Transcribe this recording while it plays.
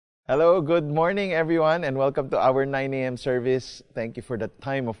Hello, good morning everyone, and welcome to our 9 a.m. service. Thank you for the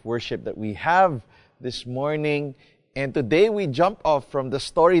time of worship that we have this morning. And today we jump off from the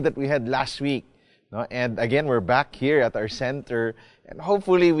story that we had last week. No? And again, we're back here at our center, and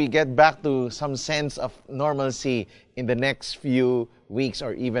hopefully we get back to some sense of normalcy in the next few weeks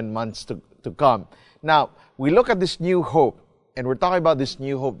or even months to come. Now, we look at this new hope, and we're talking about this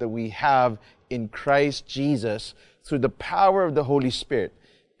new hope that we have in Christ Jesus through the power of the Holy Spirit.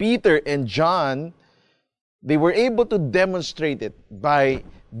 Peter and John, they were able to demonstrate it by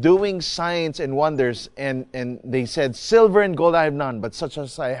doing signs and wonders. And they said, "Silver and gold I have none, but such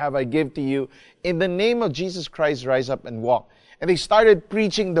as I have I give to you. In the name of Jesus Christ, rise up and walk." And they started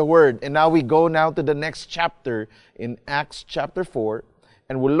preaching the word. And now we go now to the next chapter in Acts chapter 4.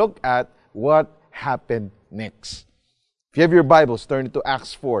 And we'll look at what happened next. If you have your Bibles, turn to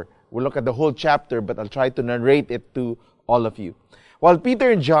Acts 4. We'll look at the whole chapter, but I'll try to narrate it to all of you. While Peter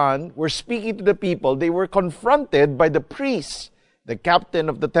and John were speaking to the people, they were confronted by the priests, the captain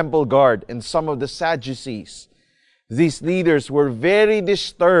of the temple guard, and some of the Sadducees. These leaders were very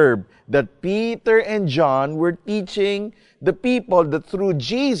disturbed that Peter and John were teaching the people that through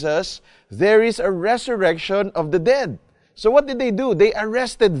Jesus, there is a resurrection of the dead. So what did they do? They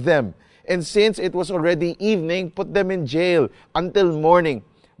arrested them. And since it was already evening, put them in jail until morning.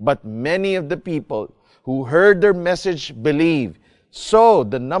 But many of the people who heard their message believed. So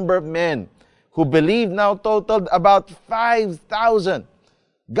the number of men who believed now totaled about 5,000.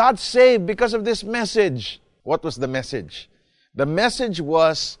 God saved because of this message. What was the message? The message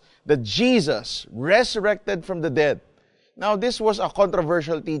was that Jesus resurrected from the dead. Now, this was a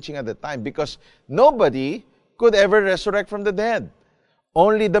controversial teaching at the time because nobody could ever resurrect from the dead.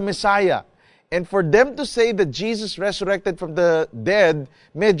 Only the Messiah. And for them to say that Jesus resurrected from the dead,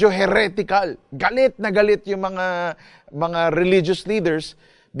 medyo heretical. Galit na galit yung mga religious leaders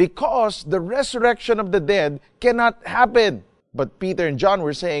because the resurrection of the dead cannot happen. But Peter and John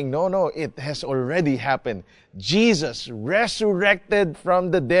were saying, no, it has already happened. Jesus resurrected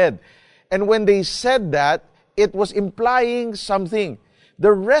from the dead. And when they said that, it was implying something.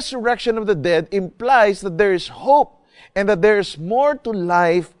 The resurrection of the dead implies that there is hope and that there is more to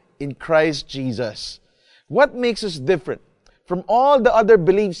life in Christ Jesus. What makes us different from all the other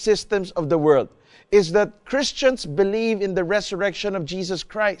belief systems of the world is that Christians believe in the resurrection of Jesus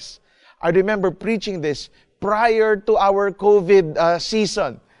Christ. I remember preaching this prior to our COVID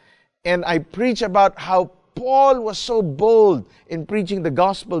season. And I preached about how Paul was so bold in preaching the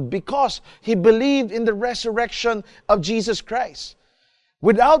gospel because he believed in the resurrection of Jesus Christ.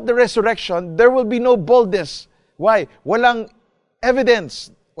 Without the resurrection, there will be no boldness. Why? Walang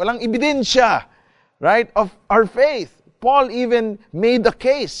evidence. Walang ebidensya, right, of our faith. Paul even made the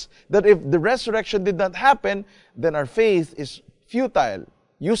case that if the resurrection did not happen, then our faith is futile,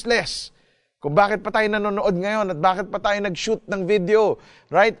 useless. Kung bakit pa tayo nanonood ngayon at bakit pa tayo nag-shoot ng video,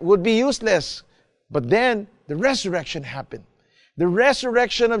 right, would be useless. But then, the resurrection happened. The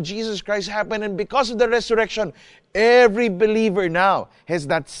resurrection of Jesus Christ happened, and because of the resurrection, every believer now has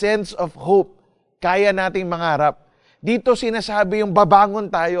that sense of hope. Kaya nating mangarap. Dito sinasabi yung babangon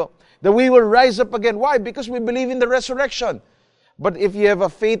tayo. That we will rise up again. Why? Because we believe in the resurrection. But if you have a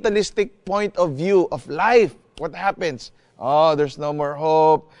fatalistic point of view of life, what happens? Oh, there's no more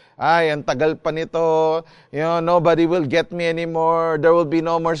hope. Ay, ang tagal pa nito. Nobody will get me anymore. There will be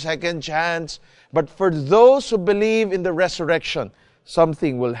no more second chance. But for those who believe in the resurrection,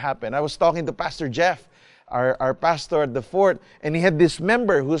 something will happen. I was talking to Pastor Jeff, our pastor at the fort, and he had this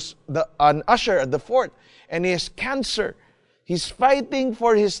member who's an usher at the fort. And he has cancer. He's fighting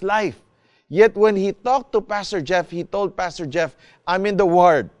for his life. Yet when he talked to Pastor Jeff, he told Pastor Jeff, "I'm in the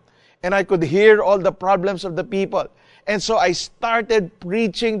ward." And I could hear all the problems of the people. And so I started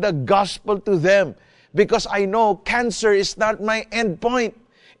preaching the gospel to them. Because I know cancer is not my end point.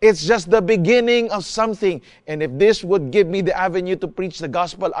 It's just the beginning of something. And if this would give me the avenue to preach the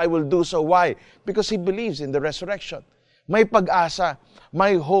gospel, I will do so. Why? Because he believes in the resurrection. May pag-asa,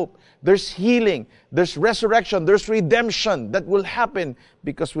 may hope. There's healing, there's resurrection, there's redemption that will happen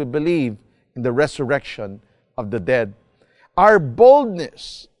because we believe in the resurrection of the dead. Our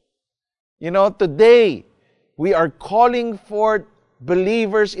boldness, today we are calling for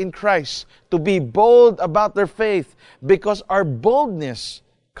believers in Christ to be bold about their faith because our boldness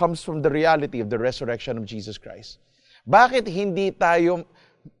comes from the reality of the resurrection of Jesus Christ. Bakit hindi tayo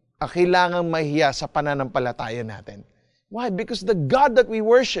kailangang mahiya sa pananampalataya natin? Why? Because the God that we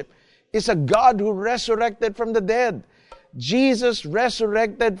worship is a God who resurrected from the dead. Jesus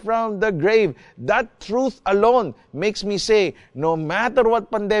resurrected from the grave. That truth alone makes me say, no matter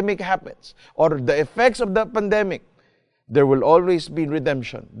what pandemic happens or the effects of the pandemic, there will always be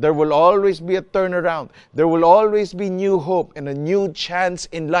redemption. There will always be a turnaround. There will always be new hope and a new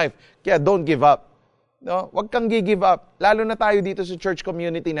chance in life. Kaya don't give up. No? Huwag kang give up. Lalo na tayo dito sa church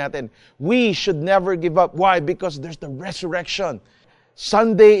community natin. We should never give up. Why? Because there's the resurrection.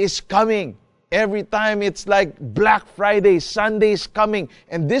 Sunday is coming. Every time it's like Black Friday, Sunday is coming.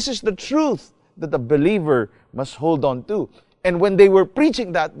 And this is the truth that the believer must hold on to. And when they were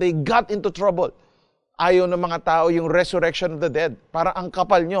preaching that, they got into trouble. Ayaw ng mga tao yung resurrection of the dead. Para ang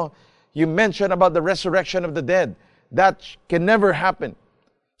kapal nyo, you mention about the resurrection of the dead. That can never happen.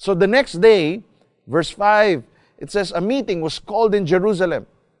 So the next day, verse 5, it says, a meeting was called in Jerusalem.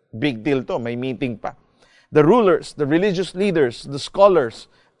 Big deal to, may meeting pa. The rulers, the religious leaders, the scholars,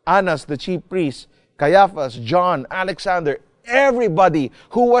 Annas, the chief priest, Caiaphas, John, Alexander, everybody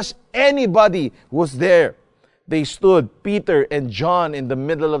who was anybody was there. They stood, Peter and John, in the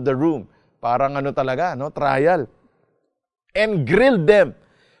middle of the room. Parang ano talaga, no? Trial. And grilled them.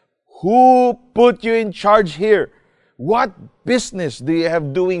 Who put you in charge here? What business do you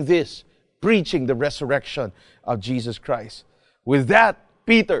have doing this? Preaching the resurrection of Jesus Christ. With that,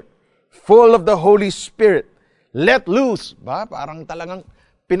 Peter, full of the Holy Spirit, let loose. Ba? Parang talagang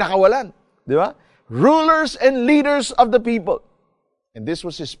pinakawalan. Di ba? Rulers and leaders of the people. And this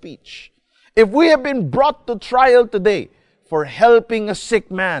was his speech. If we have been brought to trial today for helping a sick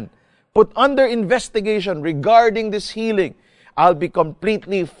man, put under investigation regarding this healing, I'll be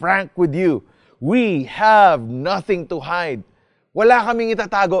completely frank with you. We have nothing to hide. Wala kaming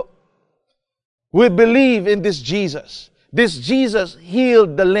itatago. We believe in this Jesus. This Jesus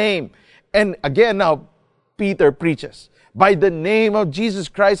healed the lame. And again now, Peter preaches, by the name of Jesus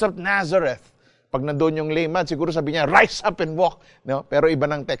Christ of Nazareth. Pag nandun yung lame man, siguro sabi niya, rise up and walk. No? Pero iba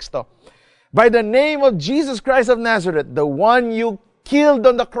ng teksto. By the name of Jesus Christ of Nazareth, the one you killed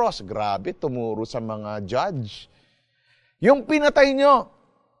on the cross. Grabe, tumuro sa mga judge. Yung pinatay nyo,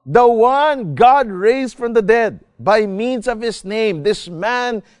 the one God raised from the dead, by means of His name, this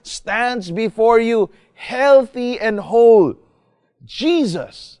man stands before you healthy and whole.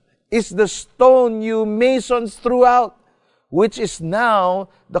 Jesus is the stone you masons threw out, which is now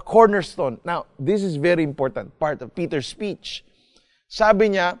the cornerstone. Now, this is very important part of Peter's speech. Sabi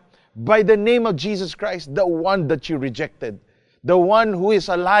niya, by the name of Jesus Christ, the one that you rejected, the one who is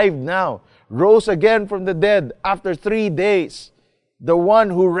alive now, rose again from the dead after 3 days, the one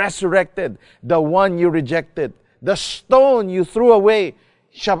who resurrected, the one you rejected, the stone you threw away,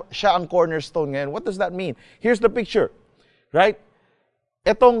 siya ang cornerstone ngayon. What does that mean? Here's the picture, right?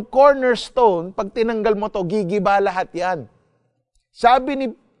 Etong cornerstone, pag tinanggal mo to, gigiba lahat yan.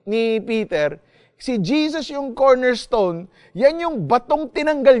 Sabi ni Peter, si Jesus yung cornerstone, yan yung batong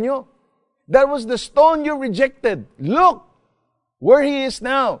tinanggal nyo. That was the stone you rejected. Look where He is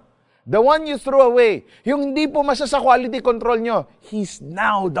now. The one you threw away. Yung hindi po sa quality control nyo, He's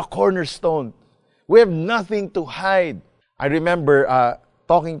now the cornerstone. We have nothing to hide. I remember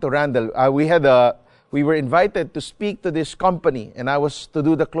talking to Randall. We were invited to speak to this company, and I was to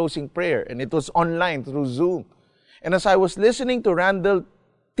do the closing prayer, and it was online through Zoom. And as I was listening to Randall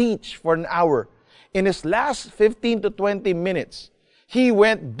teach for an hour, in his last 15 to 20 minutes, he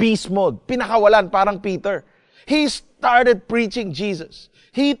went beast mode. Pinakawalan, parang Peter. He started preaching Jesus.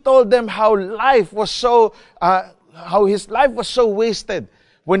 He told them how his life was so wasted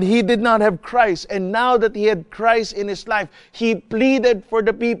when he did not have Christ. And now that he had Christ in his life, he pleaded for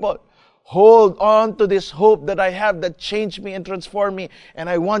the people. Hold on to this hope that I have that changed me and transformed me. And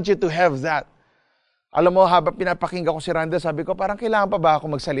I want you to have that. Alam mo, habang pinapakinggan ko si Randall, sabi ko, parang kailangan pa ba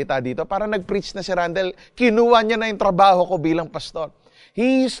ako magsalita dito? Parang nag-preach na si Randall. Kinuha niya na yung trabaho ko bilang pastor.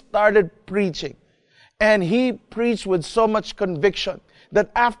 He started preaching. And he preached with so much conviction that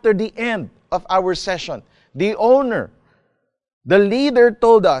after the end of our session, the owner, the leader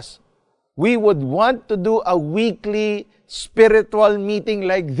told us, we would want to do a weekly spiritual meeting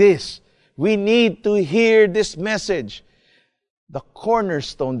like this. We need to hear this message. The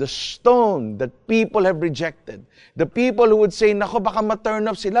cornerstone, the stone that people have rejected. The people who would say, nako, baka ma-turn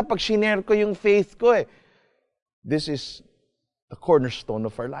off sila pag shinare ko yung faith ko eh. This is the cornerstone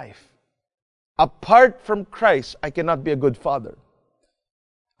of our life. Apart from Christ, I cannot be a good father.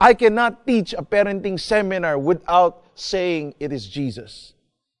 I cannot teach a parenting seminar without saying it is Jesus.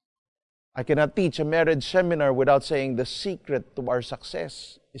 I cannot teach a marriage seminar without saying the secret to our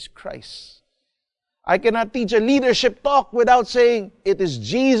success is Christ. I cannot teach a leadership talk without saying it is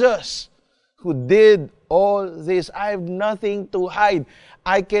Jesus who did all this. I have nothing to hide.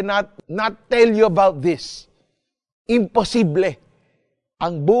 I cannot not tell you about this. Imposible.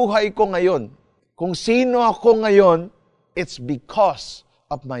 Ang buhay ko ngayon, kung sino ako ngayon, it's because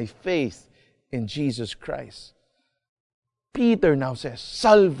of my faith in Jesus Christ. Peter now says,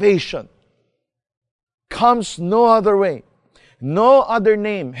 salvation comes no other way. No other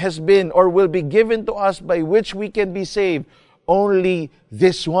name has been or will be given to us by which we can be saved. Only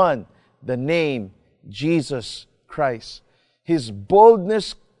this one, the name Jesus Christ. His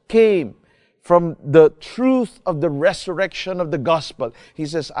boldness came from the truth of the resurrection of the gospel. He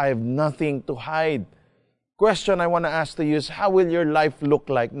says, I have nothing to hide. Question I want to ask to you is, how will your life look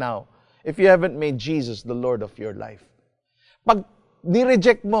like now if you haven't made Jesus the Lord of your life? Pag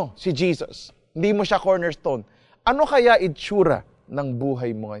ni-reject mo si Jesus, hindi mo siya cornerstone, ano kaya itsura ng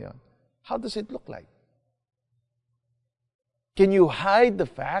buhay mo ngayon? How does it look like? Can you hide the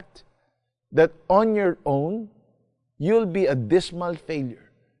fact that on your own, you'll be a dismal failure?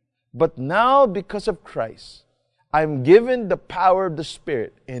 But now, because of Christ, I'm given the power of the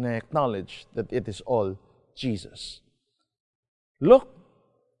Spirit and I acknowledge that it is all Jesus. Look,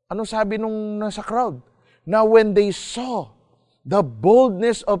 ano sabi nung nasa crowd? Now when they saw the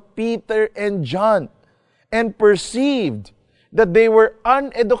boldness of Peter and John and perceived that they were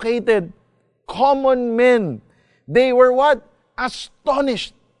uneducated, common men, they were what?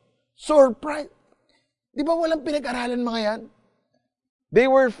 Astonished, surprised. Di ba walang pinag-aralan mga yan? They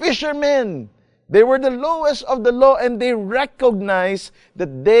were fishermen. They were the lowest of the low, and they recognized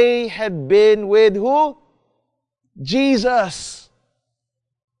that they had been with who? Jesus.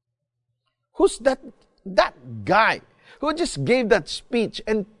 Who's that guy who just gave that speech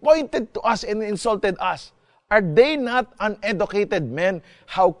and pointed to us and insulted us? Are they not uneducated men?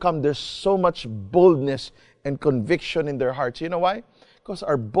 How come there's so much boldness and conviction in their hearts? You know why? Because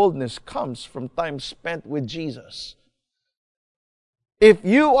our boldness comes from time spent with Jesus. If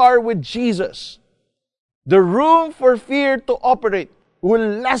you are with Jesus, the room for fear to operate will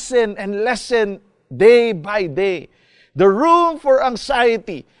lessen and lessen day by day. The room for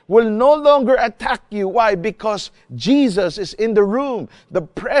anxiety will no longer attack you. Why? Because Jesus is in the room. The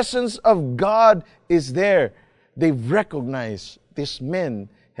presence of God is there. They recognize these men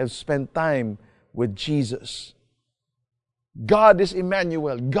have spent time with Jesus. God is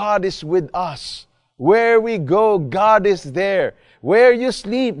Emmanuel. God is with us. Where we go, God is there. Where you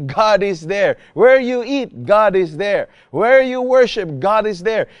sleep, God is there. Where you eat, God is there. Where you worship, God is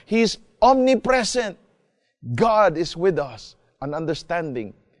there. He's omnipresent. God is with us. An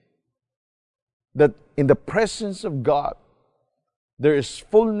understanding that in the presence of God, there is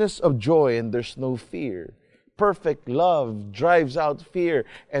fullness of joy and there's no fear. Perfect love drives out fear.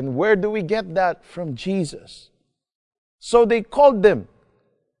 And where do we get that? From Jesus. So they called them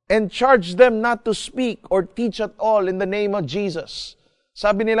and charged them not to speak or teach at all in the name of Jesus.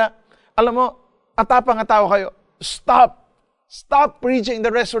 Sabi nila, alam mo, atapang tao kayo. Stop. Stop preaching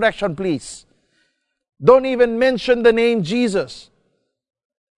the resurrection, please. Don't even mention the name Jesus.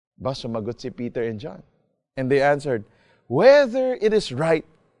 Ba, sumagot si Peter and John. And they answered, whether it is right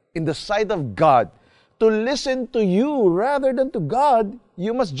in the sight of God to listen to you rather than to God,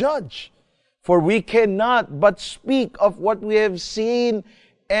 you must judge. For we cannot but speak of what we have seen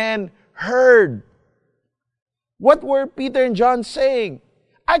and heard. What were Peter and John saying?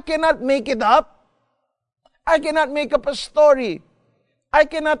 I cannot make it up. I cannot make up a story. I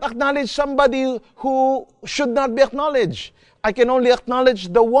cannot acknowledge somebody who should not be acknowledged. I can only acknowledge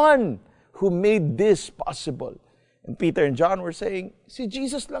the one who made this possible. And Peter and John were saying, si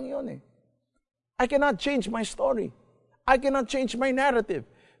Jesus lang yun eh. I cannot change my story. I cannot change my narrative.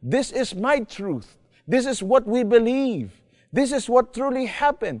 This is my truth. This is what we believe. This is what truly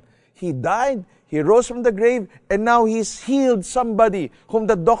happened. He died, He rose from the grave, and now He's healed somebody whom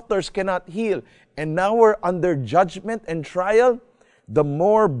the doctors cannot heal. And now we're under judgment and trial. The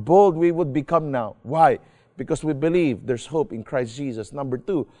more bold we would become now. Why? Because we believe there's hope in Christ Jesus. Number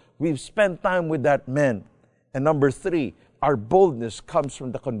 2, we've spent time with that man. And number 3, our boldness comes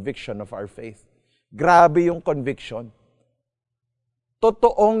from the conviction of our faith. Grabe yung conviction.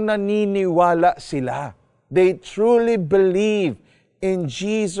 Totoong naniniwala sila. They truly believe in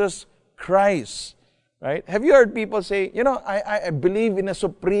Jesus Christ. Right? Have you heard people say, you know, I believe in a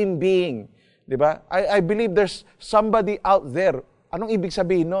supreme being. Diba? I believe there's somebody out there. Anong ibig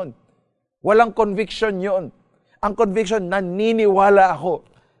sabihin nun? Walang conviction yon. Ang conviction, naniniwala ako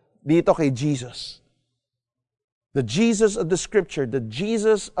dito kay Jesus. The Jesus of the Scripture, the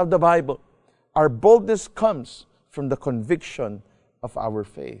Jesus of the Bible. Our boldness comes from the conviction of our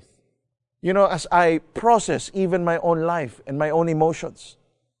faith. You know, as I process even my own life and my own emotions,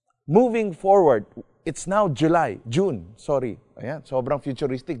 moving forward, it's now June. Ayan, sobrang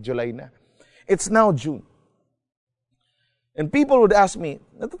futuristic, July na. It's now June. And people would ask me,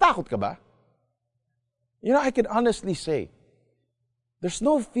 natatakot ka ba? You know, I can honestly say, there's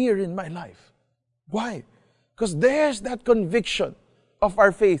no fear in my life. Why? Because there's that conviction of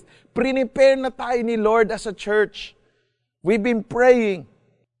our faith. Prepare na tayo ni Lord as a church. We've been praying.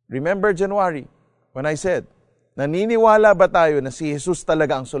 Remember January, when I said, naniniwala ba tayo na si Jesus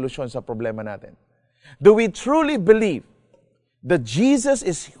talaga ang solusyon sa problema natin? Do we truly believe that Jesus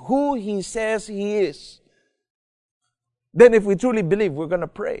is who He says He is? Then if we truly believe, we're going to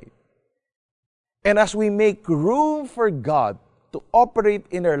pray. And as we make room for God to operate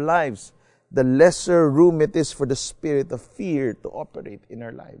in our lives, the lesser room it is for the spirit of fear to operate in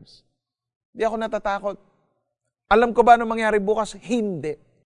our lives. Hindi ako natatakot. Alam ko ba anong mangyari bukas? Hindi.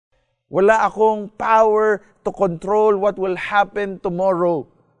 Wala akong power to control what will happen tomorrow.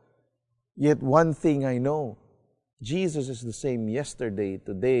 Yet one thing I know, Jesus is the same yesterday,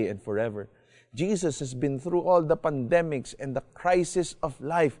 today, and forever. Jesus has been through all the pandemics and the crisis of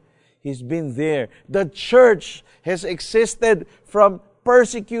life. He's been there. The church has existed from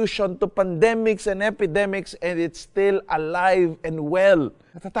persecution to pandemics and epidemics, and it's still alive and well.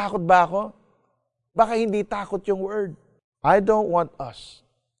 Natatakot ba ako? Baka hindi takot yung word. I don't want us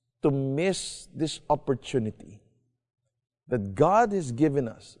to miss this opportunity that God has given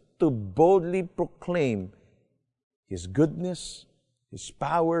us to boldly proclaim His goodness, His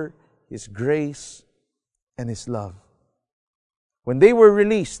power, His grace, and His love. When they were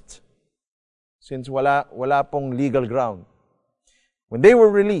released, since wala pong legal ground, when they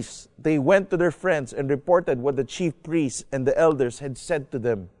were released, they went to their friends and reported what the chief priests and the elders had said to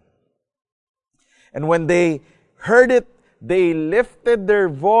them. And when they heard it, they lifted their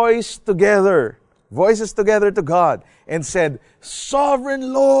voices together to God, and said,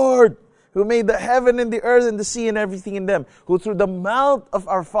 Sovereign Lord, who made the heaven and the earth and the sea and everything in them, who through the mouth of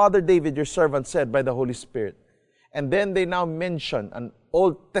our father David, your servant, said by the Holy Spirit. And then they now mention an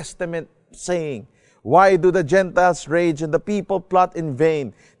Old Testament saying, Why do the Gentiles rage and the people plot in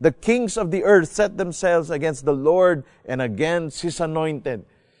vain? The kings of the earth set themselves against the Lord and against His anointed.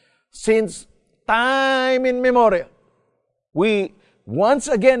 Since time immemorial, we once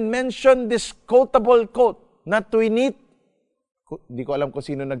again mention this quotable quote na twinit. Hindi ko alam kung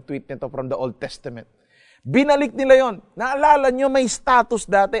sino nag-tweet nito from the Old Testament. Binalik nila yon. Naalala nyo may status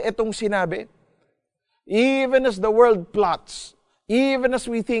dati itong sinabi? Even as the world plots, even as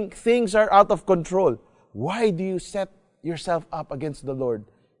we think things are out of control, why do you set yourself up against the Lord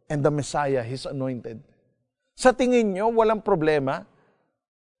and the Messiah, His anointed? Sa tingin nyo, walang problema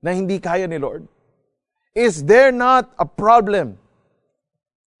na hindi kaya ni Lord? Is there not a problem,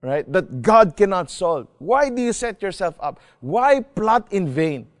 right, that God cannot solve? Why do you set yourself up? Why plot in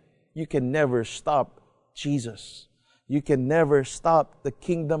vain? You can never stop Jesus. You can never stop the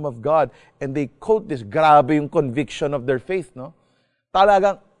kingdom of God. And they quote this. Grabe yung conviction of their faith, no?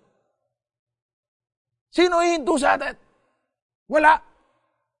 Talagang, sino hihinto sa atin? Wala.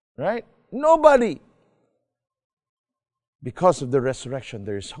 Right? Nobody. Because of the resurrection,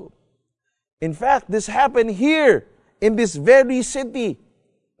 there is hope. In fact, this happened here, in this very city.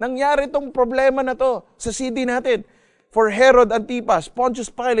 Nangyari itong problema na to sa city natin. For Herod Antipas,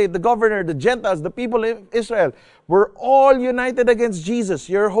 Pontius Pilate, the governor, the Gentiles, the people of Israel, were all united against Jesus,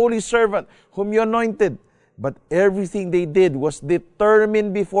 your holy servant, whom you anointed. But everything they did was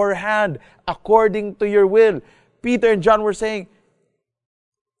determined beforehand according to your will. Peter and John were saying,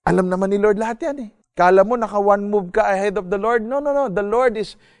 alam naman ni Lord lahat yan eh. Kala mo naka one move ka ahead of the Lord? No. The Lord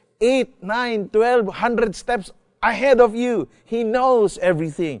is 8, 9, 12, 100 steps ahead of you. He knows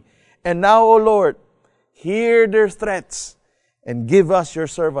everything. And now, O Lord, hear their threats and give us, your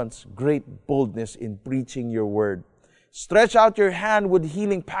servants, great boldness in preaching your word. Stretch out your hand with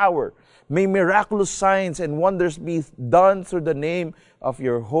healing power. May miraculous signs and wonders be done through the name of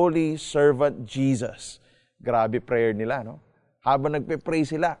your holy servant Jesus. Grabe prayer nila, no? Habang nagpe-pray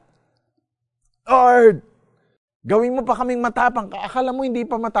sila, Lord, gawin mo pa kaming matapang. Akala mo hindi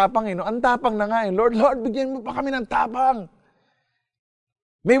pa matapang, eh, no? Ang tapang na nga, eh. Lord, bigyan mo pa kami ng tapang.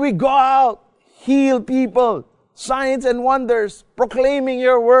 May we go out, heal people, signs and wonders, proclaiming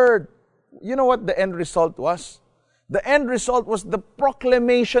your word. You know what the end result was? The end result was the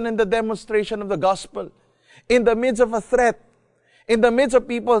proclamation and the demonstration of the gospel. In the midst of a threat, in the midst of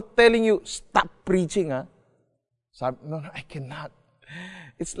people telling you, stop preaching, ha? Sabi, no, I cannot.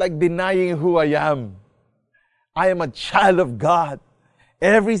 It's like denying who I am. I am a child of God.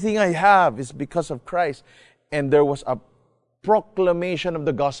 Everything I have is because of Christ. And there was a proclamation of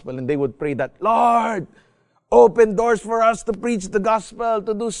the gospel, and they would pray that, Lord, open doors for us to preach the gospel,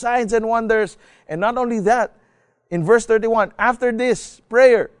 to do signs and wonders. And not only that, in verse 31, after this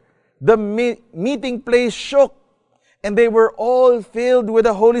prayer, the meeting place shook, and they were all filled with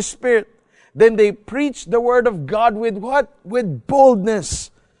the Holy Spirit. Then they preached the word of God with what? With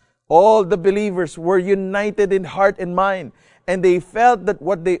boldness. All the believers were united in heart and mind, and they felt that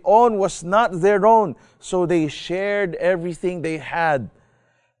what they owned was not their own, so they shared everything they had.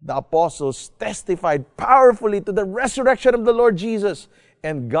 The apostles testified powerfully to the resurrection of the Lord Jesus,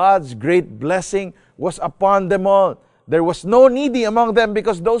 and God's great blessing was upon them all. There was no needy among them,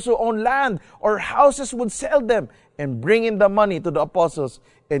 because those who owned land or houses would sell them and bring in the money to the apostles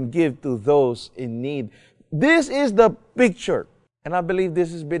and give to those in need. This is the picture. And I believe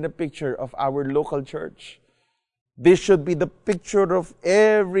this has been a picture of our local church. This should be the picture of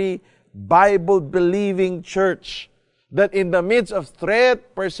every Bible-believing church, that in the midst of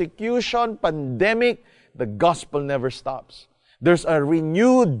threat, persecution, pandemic, the gospel never stops. There's a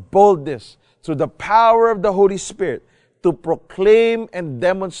renewed boldness through the power of the Holy Spirit to proclaim and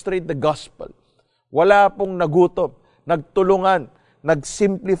demonstrate the gospel. Wala pong nagutom, nagtulungan,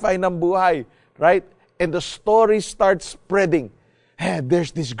 nagsimplify ng buhay, right? And the story starts spreading. Hey,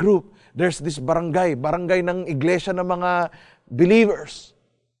 there's this group, there's this barangay ng iglesia ng mga believers.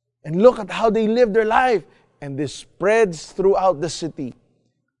 And look at how they live their life. And this spreads throughout the city.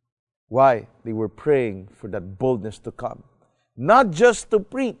 Why? They were praying for that boldness to come. Not just to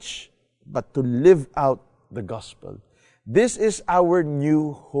preach, but to live out the gospel. This is our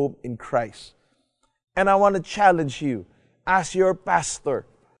new hope in Christ. And I want to challenge you, as your pastor,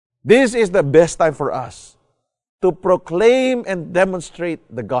 this is the best time for us to proclaim and demonstrate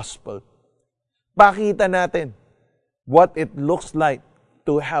the gospel. Pakita natin what it looks like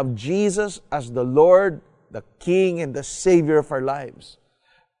to have Jesus as the Lord, the King, and the Savior of our lives.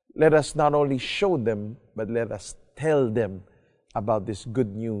 Let us not only show them, but let us tell them about this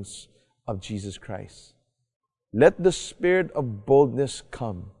good news of Jesus Christ. Let the spirit of boldness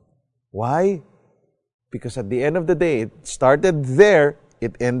come. Why? Because at the end of the day, it started there,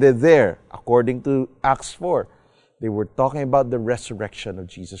 it ended there. According to Acts 4, they were talking about the resurrection of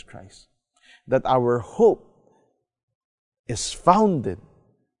Jesus Christ. That our hope is founded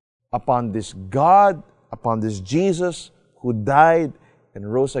upon this God, upon this Jesus who died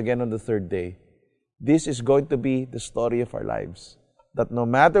and rose again on the third day. This is going to be the story of our lives. That no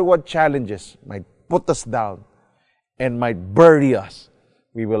matter what challenges might put us down and might bury us,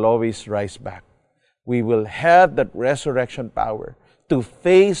 we will always rise back. We will have that resurrection power to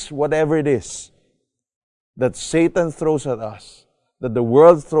face whatever it is that Satan throws at us, that the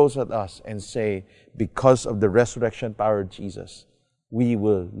world throws at us, and say, because of the resurrection power of Jesus, we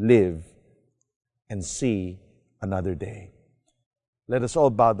will live and see another day. Let us all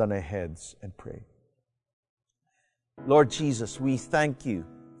bow down our heads and pray. Lord Jesus, we thank you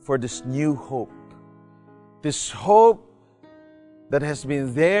for this new hope. This hope that has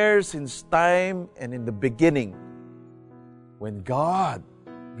been there since time and in the beginning, when God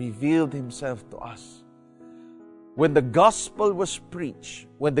revealed Himself to us. When the gospel was preached,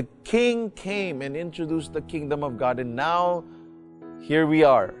 when the King came and introduced the kingdom of God, and now here we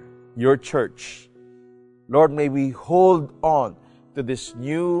are, your church. Lord, may we hold on to this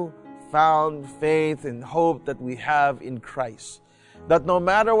new found faith and hope that we have in Christ. That no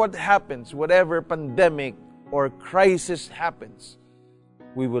matter what happens, whatever pandemic or crisis happens,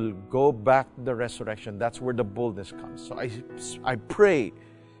 we will go back to the resurrection. That's where the boldness comes. So I pray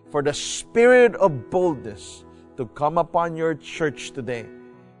for the spirit of boldness to come upon your church today,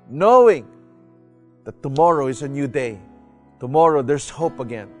 knowing that tomorrow is a new day. Tomorrow there's hope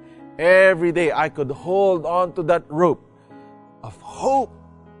again. Every day I could hold on to that rope of hope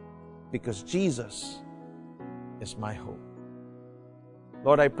because Jesus is my hope.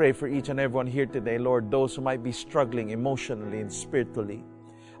 Lord, I pray for each and everyone here today, Lord, those who might be struggling emotionally and spiritually.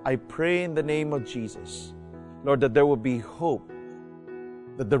 I pray in the name of Jesus, Lord, that there will be hope,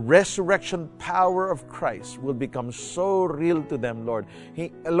 that the resurrection power of Christ will become so real to them, Lord.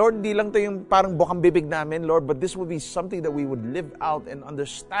 Lord, hindi lang ito yung parang bukang bibig namin, Lord, but this will be something that we would live out and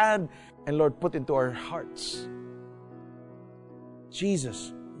understand and, Lord, put into our hearts.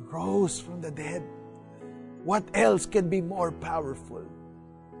 Jesus rose from the dead. What else can be more powerful?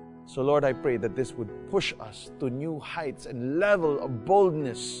 So, Lord, I pray that this would push us to new heights and level of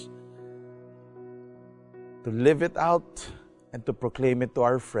boldness to live it out and to proclaim it to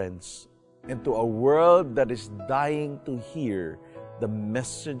our friends and to a world that is dying to hear the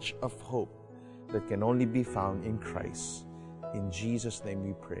message of hope that can only be found in Christ. In Jesus' name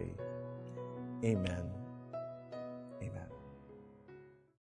we pray. Amen.